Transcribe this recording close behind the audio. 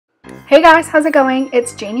Hey guys, how's it going?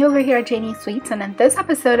 It's Janie over here at JaniesSweets, and in this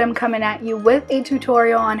episode I'm coming at you with a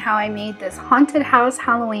tutorial on how I made this haunted house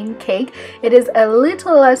Halloween cake. It is a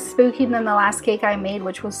little less spooky than the last cake I made,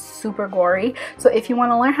 which was super gory. So if you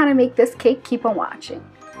want to learn how to make this cake, keep on watching.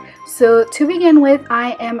 So to begin with,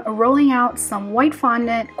 I am rolling out some white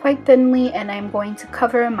fondant quite thinly, and I'm going to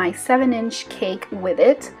cover my 7-inch cake with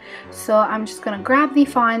it. So I'm just going to grab the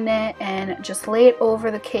fondant and just lay it over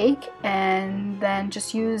the cake, and then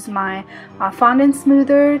just use my fondant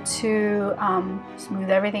smoother to smooth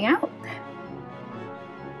everything out.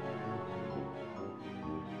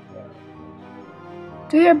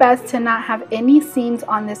 Do your best to not have any seams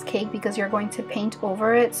on this cake because you're going to paint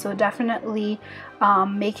over it, so definitely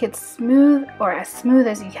make it smooth, or as smooth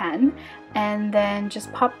as you can, and then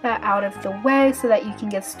just pop that out of the way so that you can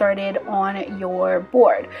get started on your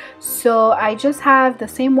board. So I just have the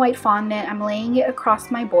same white fondant, I'm laying it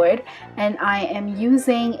across my board, and I am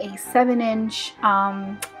using a 7-inch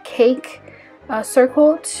cake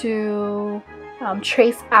circle to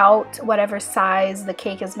trace out whatever size the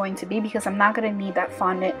cake is going to be, because I'm not going to need that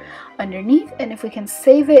fondant underneath, and if we can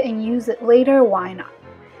save it and use it later, why not?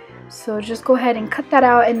 So just go ahead and cut that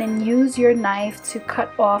out, and then use your knife to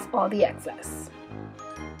cut off all the excess.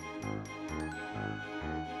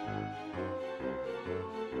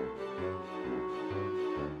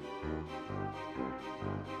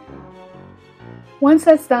 Once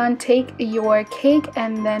that's done, take your cake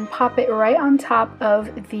and then pop it right on top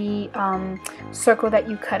of the circle that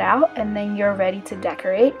you cut out, and then you're ready to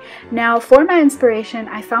decorate. Now for my inspiration,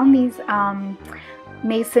 I found these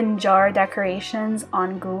mason jar decorations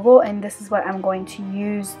on Google, and this is what I'm going to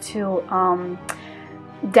use to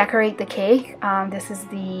decorate the cake. This is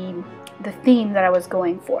the theme that I was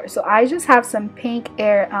going for. So I just have some pink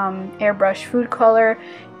airbrush food color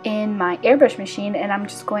in my airbrush machine, and I'm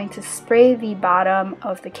just going to spray the bottom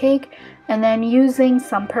of the cake, and then using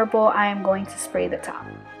some purple I am going to spray the top.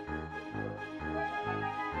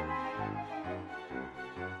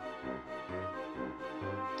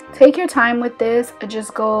 Take your time with this,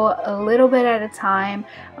 just go a little bit at a time.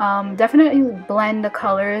 Definitely blend the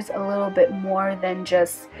colors a little bit more than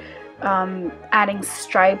just adding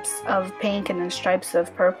stripes of pink and then stripes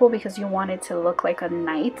of purple, because you want it to look like a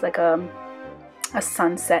night, like a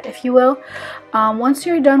sunset, if you will. Once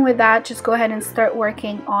you're done with that, just go ahead and start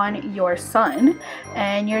working on your sun,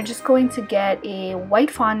 and you're just going to get a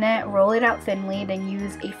white fondant, roll it out thinly, then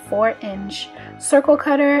use a 4-inch circle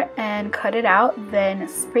cutter and cut it out, then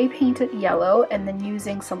spray paint it yellow, and then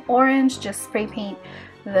using some orange, just spray paint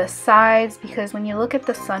the sides, because when you look at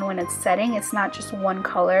the sun when it's setting, it's not just one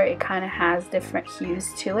color, it kind of has different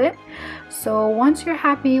hues to it. So once you're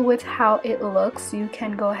happy with how it looks, you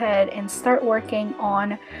can go ahead and start working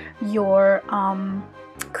on your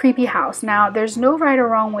creepy house. Now there's no right or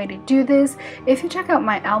wrong way to do this. If you check out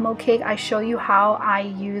my ELMO cake, I show you how I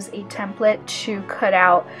use a template to cut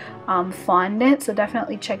out fondant, so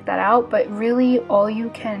definitely check that out. But really all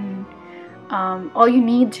you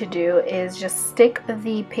need to do is just stick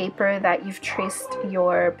the paper that you've traced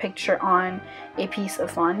your picture on a piece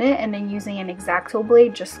of fondant, and then using an X-Acto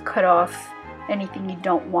blade, just cut off anything you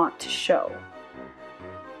don't want to show.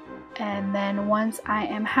 And then once I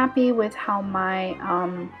am happy with how my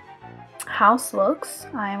house looks,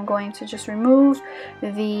 I am going to just remove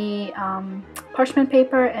the parchment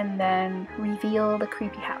paper and then reveal the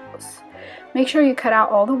creepy house. Make sure you cut out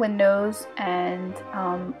all the windows and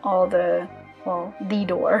the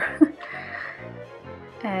door.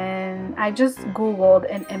 And I just googled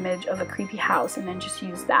an image of a creepy house and then just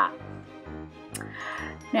used that.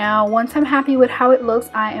 Now once I'm happy with how it looks,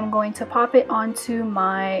 I am going to pop it onto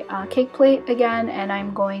my cake plate again, and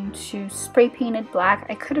I'm going to spray paint it black.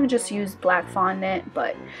 I could have just used black fondant,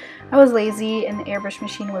 but I was lazy and the airbrush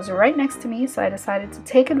machine was right next to me, so I decided to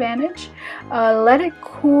take advantage. Let it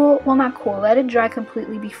cool, well not cool, let it dry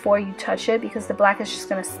completely before you touch it, because the black is just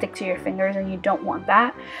going to stick to your fingers and you don't want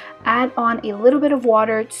that. Add on a little bit of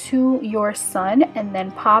water to your sun, and then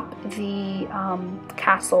pop the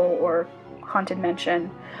castle or haunted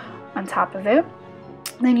mansion on top of it.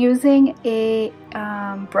 Then using a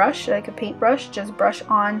brush, like a paintbrush, just brush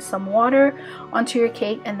on some water onto your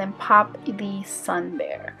cake and then pop the sun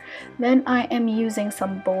there. Then I am using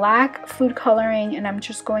some black food coloring, and I'm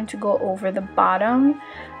just going to go over the bottom.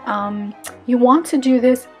 You want to do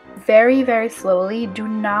this very, very slowly. Do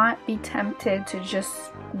not be tempted to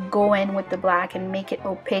just go in with the black and make it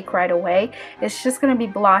opaque right away. It's just going to be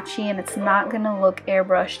blotchy, and it's not going to look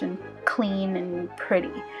airbrushed and clean and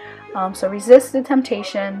pretty. So resist the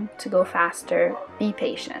temptation to go faster. Be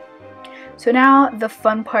patient. So now the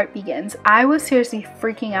fun part begins. I was seriously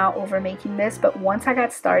freaking out over making this, but once I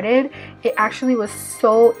got started, it actually was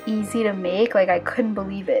so easy to make. Like, I couldn't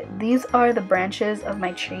believe it. These are the branches of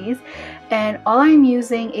my trees, and all I'm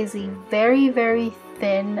using is a very, very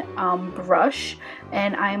thin brush,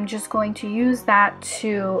 and I'm just going to use that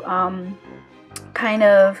to kind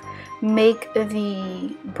of make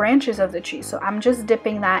the branches of the tree. So I'm just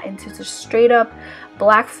dipping that into just straight up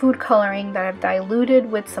black food coloring that I've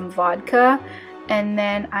diluted with some vodka, and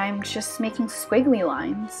then I'm just making squiggly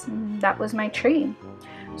lines. And that was my tree.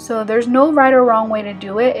 So there's no right or wrong way to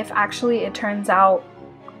do it. If actually it turns out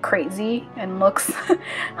crazy and looks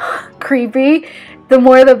creepy, the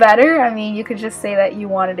more the better. I mean, you could just say that you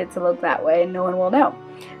wanted it to look that way and no one will know.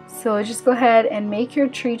 So just go ahead and make your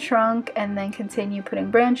tree trunk and then continue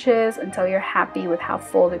putting branches until you're happy with how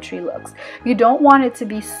full the tree looks. You don't want it to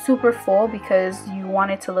be super full because you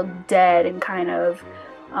want it to look dead and kind of,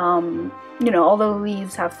 you know, all the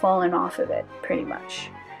leaves have fallen off of it pretty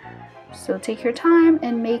much. So take your time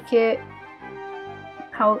and make it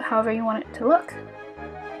however you want it to look.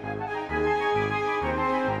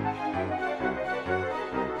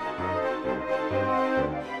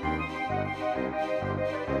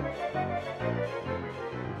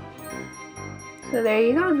 So there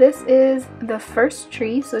you go. This is the first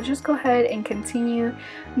tree. So just go ahead and continue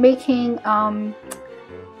making,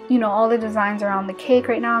 you know, all the designs around the cake.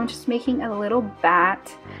 Right now I'm just making a little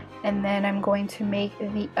bat, and then I'm going to make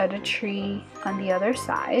the other tree on the other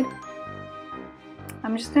side.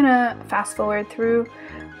 I'm just gonna fast forward through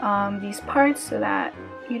these parts so that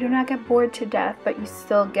you do not get bored to death, but you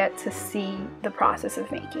still get to see the process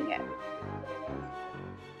of making it.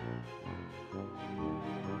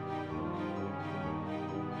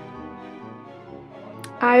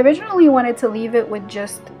 I originally wanted to leave it with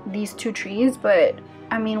just these two trees, but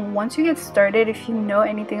I mean, once you get started, if you know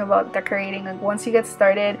anything about decorating, like once you get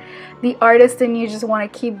started, the artist in you just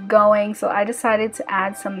want to keep going. So I decided to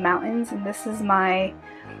add some mountains, and this is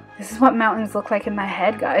what mountains look like in my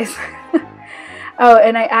head, guys. Oh,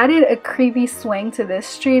 and I added a creepy swing to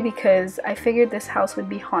this tree because I figured this house would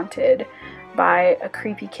be haunted by a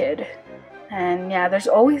creepy kid. And yeah, there's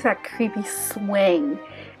always that creepy swing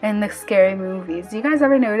in the scary movies. Do you guys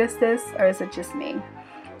ever notice this, or is it just me?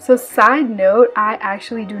 So side note, I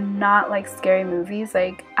actually do not like scary movies,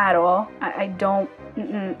 like at all. I don't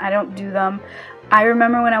do them. I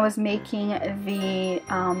remember when I was making the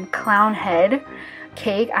clown head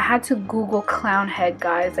cake, I had to Google clown head,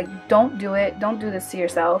 guys. Like, don't do it. Don't do this to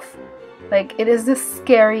yourself. Like, it is the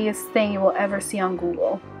scariest thing you will ever see on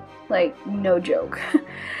Google. Like, no joke.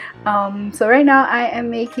 So right now I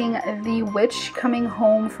am making the witch coming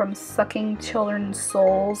home from sucking children's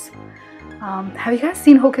souls. Have you guys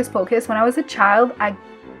seen Hocus Pocus? When I was a child, I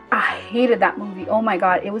hated that movie. Oh my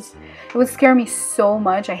god, it would scare me so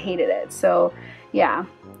much. I hated it. So yeah,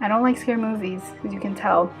 I don't like scary movies, as you can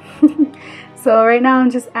tell. So right now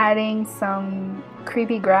I'm just adding some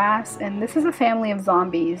creepy grass, and this is a family of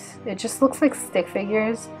zombies. It just looks like stick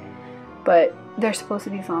figures, but they're supposed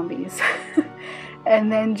to be zombies.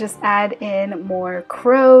 And then just add in more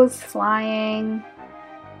crows flying,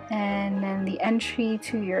 and then the entry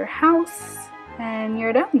to your house, and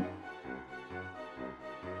you're done.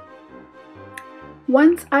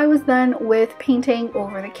 Once I was done with painting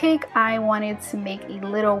over the cake, I wanted to make a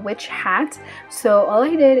little witch hat. So all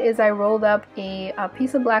I did is I rolled up a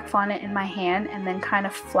piece of black fondant in my hand and then kind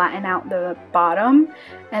of flatten out the bottom.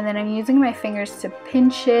 And then I'm using my fingers to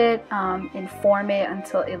pinch it and form it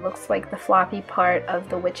until it looks like the floppy part of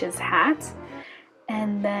the witch's hat.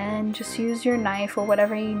 And then just use your knife or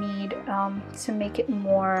whatever you need to make it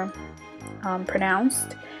more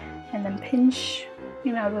pronounced. And then pinch,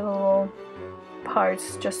 you know, the little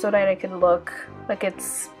parts just so that it could look like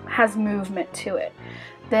has movement to it.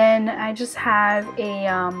 Then I just have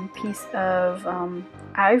a piece of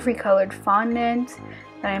ivory colored fondant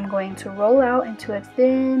that I'm going to roll out into a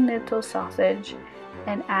thin little sausage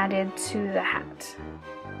and add it to the hat.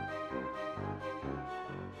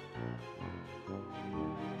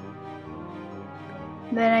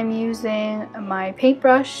 Then I'm using my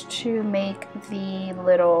paintbrush to make the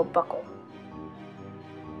little buckle.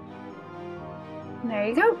 There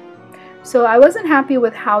you go. So I wasn't happy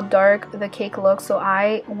with how dark the cake looked, so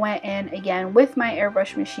I went in again with my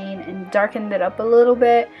airbrush machine and darkened it up a little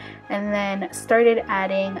bit, and then started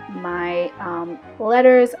adding my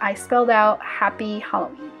letters. I spelled out Happy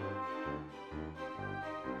Halloween.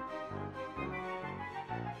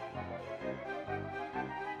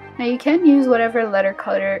 Now you can use whatever letter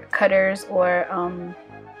cutters or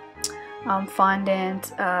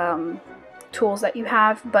fondant tools that you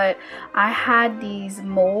have, but I had these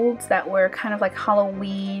molds that were kind of like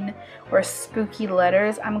Halloween or spooky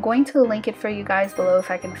letters. I'm going to link it for you guys below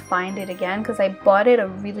if I can find it again, because I bought it a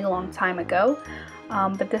really long time ago,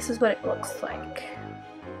 but this is what it looks like.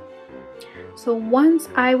 So once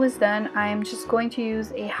I was done, I'm just going to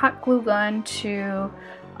use a hot glue gun to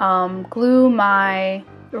glue my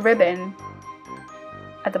ribbon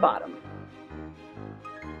at the bottom.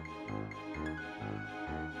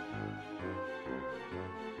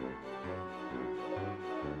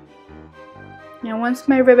 Now once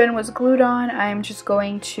my ribbon was glued on, I'm just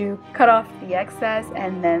going to cut off the excess,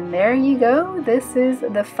 and then there you go. This is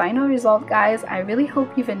the final result, guys. I really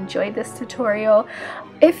hope you've enjoyed this tutorial.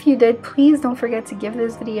 If you did, please don't forget to give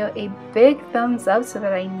this video a big thumbs up so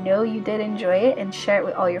that I know you did enjoy it, and share it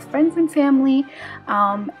with all your friends and family.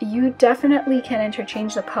 You definitely can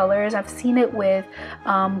interchange the colors. I've seen it with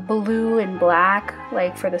blue and black,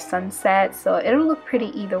 like for the sunset, so it'll look pretty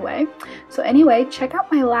either way. So anyway, check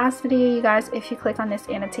out my last video, you guys, if you click on this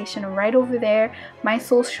annotation right over there. My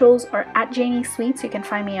socials are @JaniesSweets. You can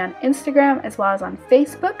find me on Instagram as well as on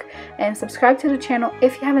Facebook, and subscribe to the channel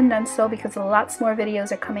if you haven't done so, because lots more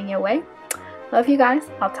videos are coming your way. Love you guys.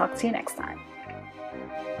 I'll talk to you next time.